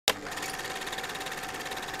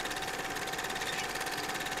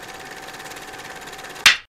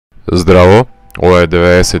Здраво, ова е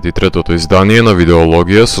 93-тото издание на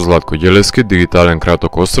Видеологија со Златко Ѓелески, дигитален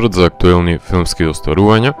краток осврт за актуелни филмски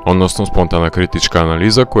остварувања, односно спонтана критичка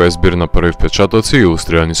анализа која е збир на први впечатоци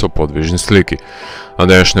илустрирани со подвижни слики. На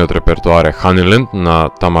денешниот репертоар е Honeyland на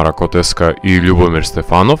Тамара Котевска и Љубомир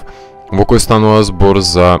Стефанов, во кој станува збор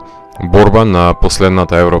за борба на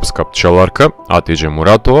последната европска пчеларка Атиџе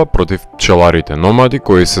Муратова против пчеларите номади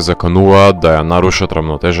кои се закануваат да ја нарушат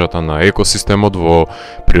рамнотежата на екосистемот во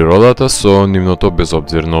природата со нивното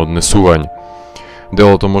безобзирно однесување.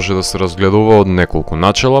 Делото може да се разгледува од неколку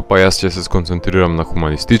начала, па јас ќе се сконцентрирам на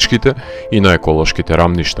хуманистичките и на еколошките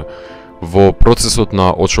рамништа. Во процесот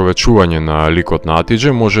на очовечување на ликот на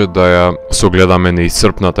Атиџе може да ја согледаме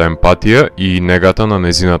неисцрпната емпатија и негата на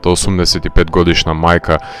незината 85 годишна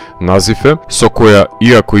мајка Назифе, со која,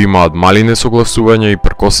 иако имаат мали несогласувања и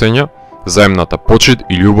пркосења, заемната почит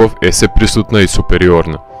и љубов е се присутна и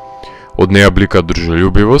супериорна. Од неја блика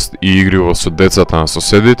дружелюбивост и игривост со децата на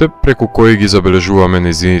соседите, преку кои ги забележуваме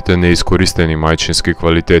незините неискористени мајчински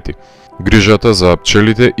квалитети. Грижата за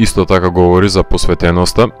пчелите исто така говори за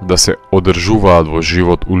посветеноста да се одржуваат во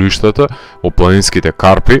живот улиштата, во планинските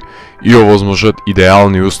карпи и овозможат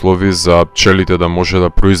идеални услови за пчелите да може да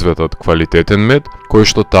произведат квалитетен мед, кој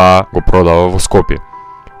што таа го продава во Скопје.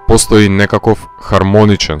 Постои некаков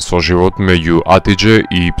хармоничен соживот меѓу Атиџе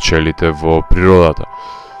и пчелите во природата.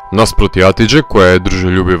 Наспроти Атиџе, која е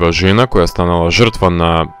дружелюбива жена која станала жртва на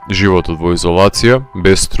животот во изолација,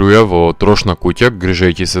 без струја во трошна куќа,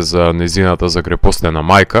 грижејќи се за незината загрепостена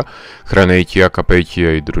мајка, хранејќи ја, капејќи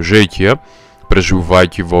ја и дружејќи ја,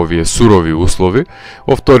 преживувајќи во овие сурови услови,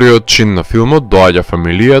 во вториот чин на филмот доаѓа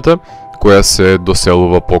фамилијата, која се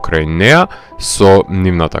доселува покрај неа со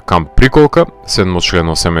нивната камп приколка,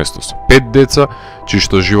 седмочлено семејство со 5 деца,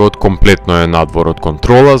 чишто живот комплетно е надвор од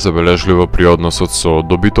контрола, забележливо при односот со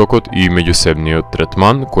добитокот и меѓусебниот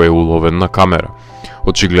третман кој е уловен на камера.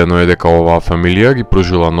 Очигледно е дека оваа фамилија ги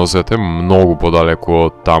пружила нозете многу подалеку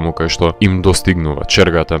од таму кај што им достигнува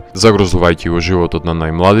чергата, загрозувајќи го животот на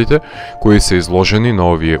најмладите, кои се изложени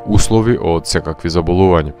на овие услови од секакви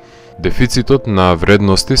заболувања. Дефицитот на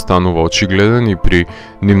вредности станува очигледен и при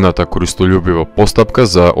нивната користолюбива постапка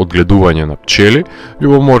за одгледување на пчели,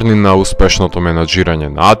 љубоморни на успешното менаџирање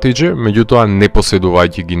на Атиџе, меѓутоа не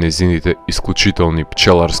поседувајќи ги незините исклучителни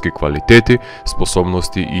пчеларски квалитети,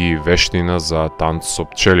 способности и вештина за танц со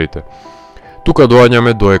пчелите. Тука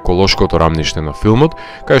доаѓаме до еколошкото рамниште на филмот,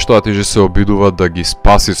 кај што Атиџе се обидува да ги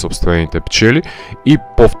спаси сопствените пчели и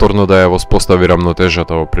повторно да ја воспостави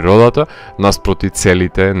рамнотежата во природата, наспроти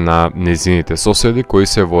целите на незините соседи кои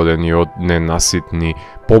се водени од ненаситни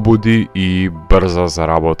побуди и брза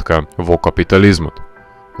заработка во капитализмот.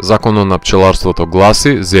 Законот на пчеларството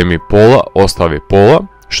гласи: земи пола, остави пола,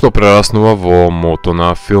 што прераснува во мото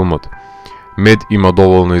на филмот. Мед има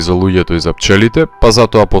доволно и за луѓето и за пчелите, па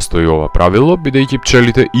затоа постои ова правило, бидејќи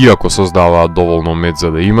пчелите, иако создаваат доволно мед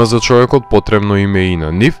за да има за човекот, потребно им е и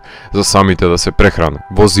на нив за самите да се прехранат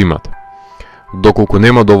во зимата. Доколку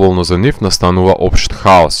нема доволно за нив, настанува општ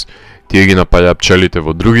хаос. Тие ги напаѓаат пчелите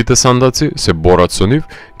во другите сандаци, се борат со нив,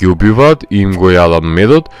 ги убиваат и им го јадат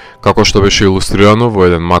медот, како што беше илустрирано во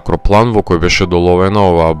еден макроплан во кој беше доловена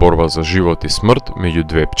оваа борба за живот и смрт меѓу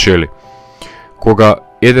две пчели. Кога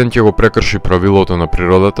еден ќе го прекрши правилото на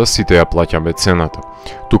природата, сите ја плаќаме цената.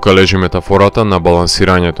 Тука лежи метафората на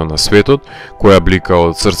балансирањето на светот, која блика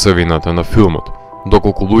од срцевината на филмот.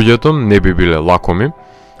 Доколку луѓето не би биле лакоми,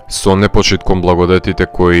 со непочит кон благодетите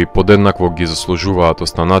кои подеднакво ги заслужуваат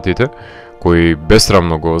останатите, кои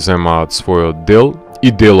бесрамно го земаат својот дел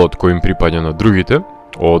и делот кој им припаѓа на другите,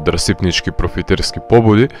 од расипнички профитерски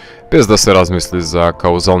побуди, без да се размисли за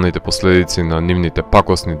каузалните последици на нивните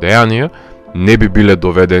пакосни дејанија, не би биле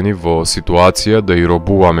доведени во ситуација да и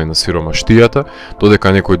робуваме на сиромаштијата,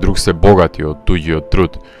 додека некој друг се богати од туѓиот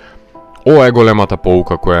труд. Ова е големата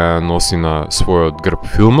поука која носи на својот грб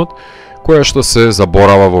филмот, која што се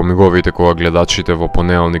заборава во миговите кога гледачите во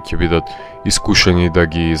понеделник ќе бидат искушени да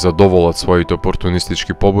ги задоволат своите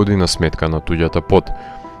опортунистички побуди на сметка на туѓата пот.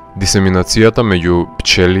 Дисеминацијата меѓу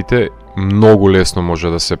пчелите многу лесно може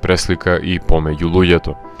да се преслика и помеѓу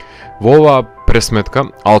луѓето. Во оваа пресметка,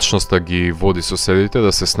 алчноста ги води соседите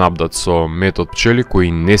да се снабдат со мед од пчели кои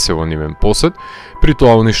не се во нивен посед, при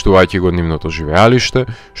тоа уништувајќи го нивното живеалиште,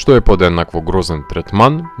 што е под еднакво грозен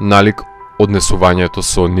третман, налик однесувањето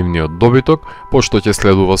со нивниот добиток, пошто ќе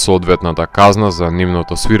следува соодветната казна за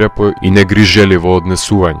нивното свирепо и негрижеливо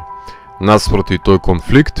однесување. Наспроти тој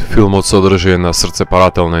конфликт, филмот содржи една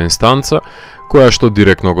срцепарателна инстанца, која што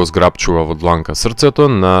директно го зграпчува во дланка срцето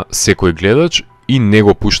на секој гледач и не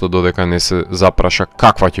го пушта додека не се запраша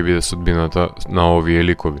каква ќе биде судбината на овие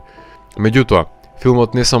ликови. Меѓутоа,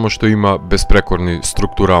 Филмот не само што има безпрекорни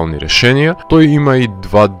структурални решенија, тој има и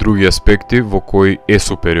два други аспекти во кои е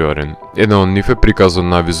супериорен. Еден од нив е приказот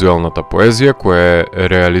на визуелната поезија, која е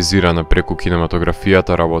реализирана преку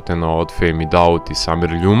кинематографијата работена од Феми Даут и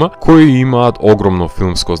Самир Љума, кои имаат огромно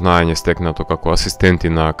филмско знаење стекнато како асистенти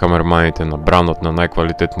на камерманите на бранот на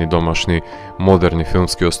најквалитетни домашни модерни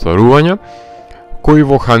филмски остварувања, кои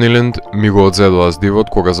во Honeyland ми го одзедоа здивот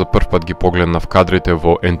кога за прв пат ги погледнав кадрите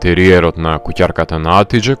во ентериерот на куќарката на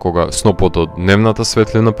Атидже, кога снопот од дневната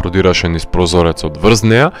светлина продираше низ прозорецот врз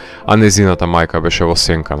неа, а незината мајка беше во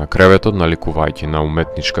сенка на креветот, наликувајќи на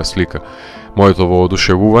уметничка слика. Моето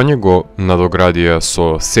воодушевување го надоградија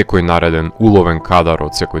со секој нареден уловен кадар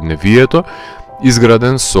од секојдневието,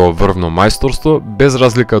 изграден со врвно мајсторство, без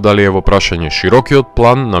разлика дали е во прашање широкиот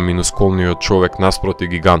план на минусколниот човек наспроти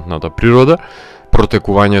гигантната природа,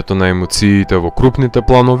 протекувањето на емоциите во крупните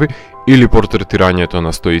планови или портретирањето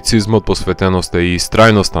на стоицизмот, посветеноста и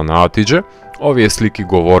истрајноста на Атидже, овие слики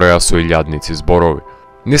говореа со илјадници зборови.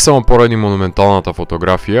 Не само поради монументалната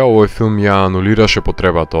фотографија, овој филм ја анулираше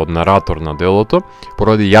потребата од наратор на делото,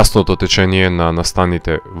 поради јасното течение на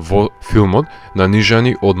настаните во филмот,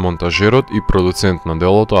 нанижани од монтажерот и продуцент на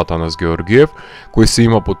делото Атанас Георгиев, кој се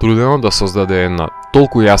има потрудено да создаде една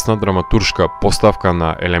толку јасна драматуршка поставка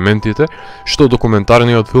на елементите, што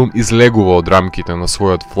документарниот филм излегува од рамките на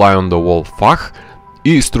својот fly on the wall фах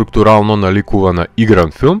и структурално наликува на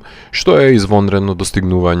игран филм, што е извонредно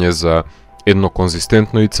достигнување за едно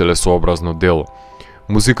конзистентно и целесообразно дело.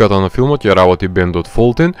 Музиката на филмот ја работи бендот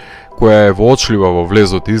Фолтин, која е воочлива во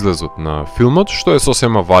влезот и излезот на филмот, што е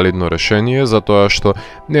сосема валидно решение, затоа што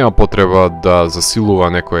нема потреба да засилува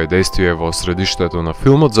некое действие во средиштето на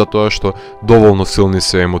филмот, затоа што доволно силни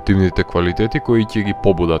се емотивните квалитети кои ќе ги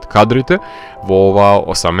побудат кадрите во оваа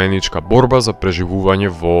осаменичка борба за преживување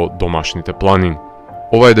во домашните планини.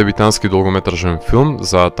 Ова е дебитански долгометражен филм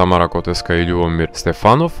за Тамара Котевска и Љубомир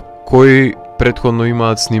Стефанов, кои претходно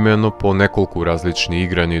имаат снимено по неколку различни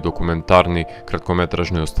играни и документарни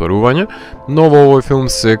краткометражни остварувања, но во овој филм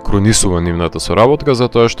се кронисува нивната соработка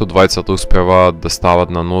затоа што двајцата успеваат да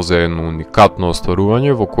стават на нозе едно уникатно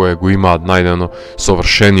остварување во кое го имаат најдено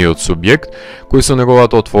совршениот субјект, кој со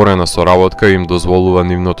неговата отворена соработка им дозволува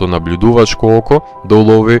нивното наблюдувачко око да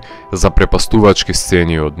улови запрепастувачки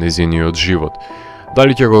сцени од незиниот живот.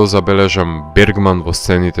 Дали ќе го забележам Бергман во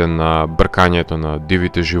сцените на бркањето на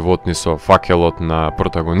дивите животни со факелот на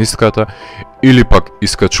протагонистката, или пак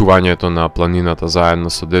искачувањето на планината заедно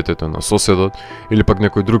со детето на соседот, или пак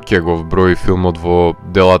некој друг ќе го вброи филмот во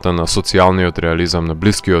делата на социјалниот реализам на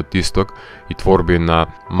Блискиот Исток и творби на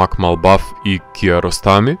Макмалбаф и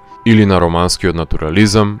Киаростами, или на романскиот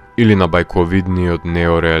натурализам, или на бајковидниот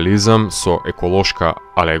неореализам со еколошка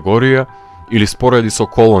алегорија, или спореди со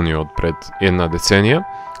колониот пред една деценија,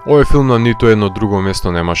 овој филм на ниту едно друго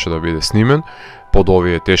место немаше да биде снимен под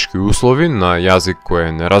овие тешки услови на јазик кој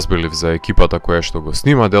е неразбирлив за екипата која што го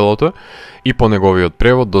снима делото и по неговиот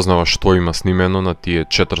превод дознава што има снимено на тие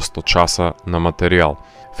 400 часа на материјал.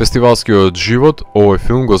 Фестивалскиот живот овој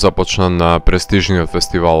филм го започна на престижниот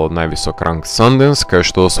фестивал од највисок ранг Санденс, кај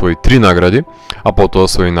што освои 3 награди, а потоа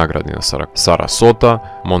освои награди на Сарасота,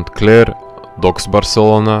 Монтклер, Докс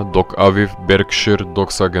Барселона, Док Авив, Беркшир,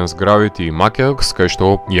 Докс Агенс Гравити и Макеокс, кај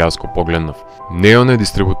што јас го погледнав. Неон е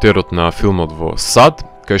дистрибутерот на филмот во САД,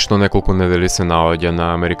 кај што неколку недели се наоѓа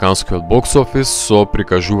на американскиот бокс офис со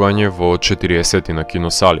прикажување во 40 на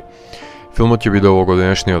киносали. Филмот ќе биде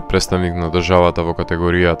овогодишниот представник на државата во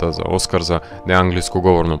категоријата за Оскар за неанглиско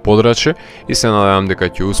говорно подрачје и се надевам дека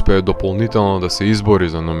ќе успее дополнително да се избори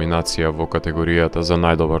за номинација во категоријата за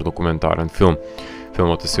најдобар документарен филм.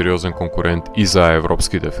 Филмот е сериозен конкурент и за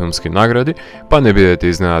европските филмски награди, па не бидете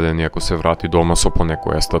изненадени ако се врати дома со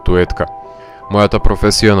понекоја статуетка. Мојата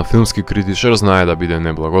професија на филмски критичар знае да биде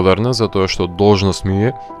неблагодарна, затоа што должност ми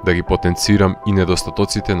е да ги потенцирам и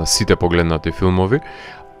недостатоците на сите погледнати филмови,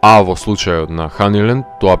 а во случајот на Honeyland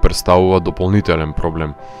тоа представува дополнителен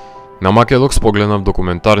проблем. На Македокс погледнав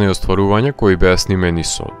документарни остварувања кои беа снимени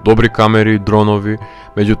со добри камери и дронови,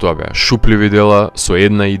 меѓутоа беа шупливи дела со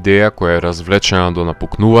една идеја која е развлечена до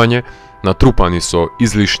напукнување, натрупани со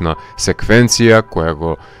излишна секвенција која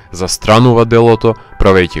го застранува делото,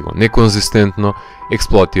 правејќи го неконзистентно,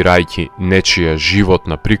 експлоатирајќи нечија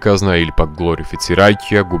животна приказна или пак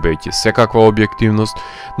глорифицирајќи ја, губејќи секаква објективност,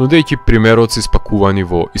 нудејќи примероци спакувани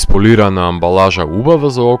во исполирана амбалажа убава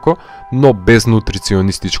за око, но без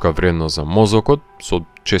нутриционистичка вредност за мозокот, со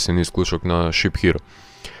чесен исклучок на Шипхиро.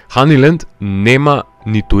 Honeyland нема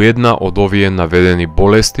ниту една од овие наведени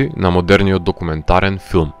болести на модерниот документарен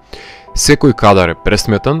филм. Секој кадар е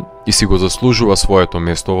пресметан и си го заслужува своето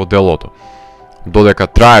место во делото. Додека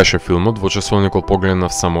траеше филмот, во часовникот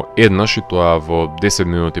погледнав само еднаш и тоа во 10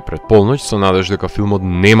 минути пред полноќ, со надеж дека филмот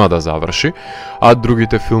нема да заврши, а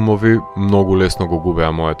другите филмови многу лесно го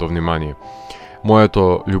губеа моето внимание.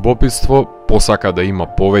 Моето љубопитство посака да има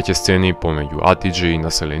повеќе сцени помеѓу Атиџи и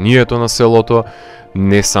населението на селото,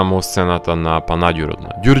 не само сцената на панаѓурот на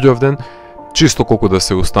Ѓурѓовден, чисто колку да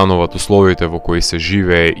се установат условите во кои се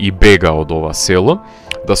живее и бега од ова село,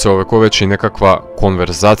 да се овековечи некаква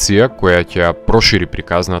конверзација која ќе ја прошири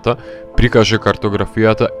приказната, прикаже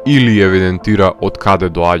картографијата или евидентира од каде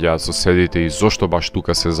доаѓаат соседите и зошто баш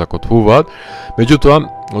тука се закотвуваат. Меѓутоа,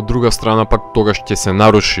 од друга страна пак тогаш ќе се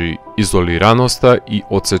наруши изолираноста и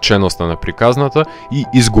одсеченоста на приказната и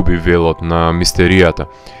изгуби велот на мистеријата.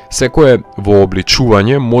 Секое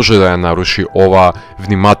вообличување може да ја наруши ова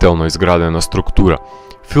внимателно изградена структура.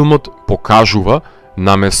 Филмот покажува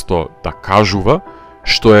наместо да кажува,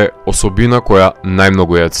 што е особина која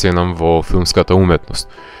најмногу ја ценам во филмската уметност.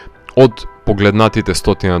 Од погледнатите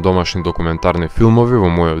стотина домашни документарни филмови во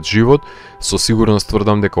мојот живот, со сигурност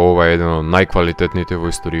тврдам дека ова е еден од најквалитетните во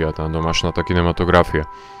историјата на домашната кинематографија.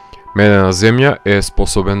 Медена земја е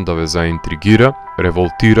способен да ве заинтригира,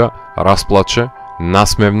 револтира, расплаче,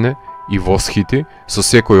 насмевне и восхити со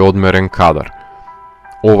секој одмерен кадар.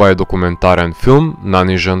 Ова е документарен филм,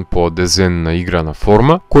 нанижан по дезен на играна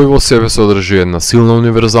форма, кој во себе содржи една силна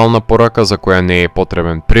универзална порака за која не е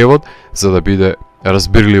потребен превод за да биде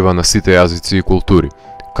разбирлива на сите јазици и култури.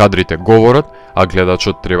 Кадрите говорат, а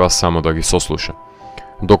гледачот треба само да ги сослуша.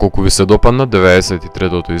 Доколку ви се допадна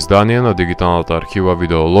 93-тото издание на дигиталната архива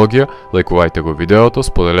Видеологија, лајкувајте го видеото,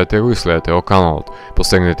 споделете го и следете го каналот.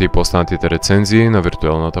 Постигнете и постанатите рецензии на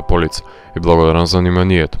виртуелната полица. И благодарам за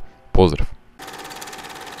вниманието. Поздрав!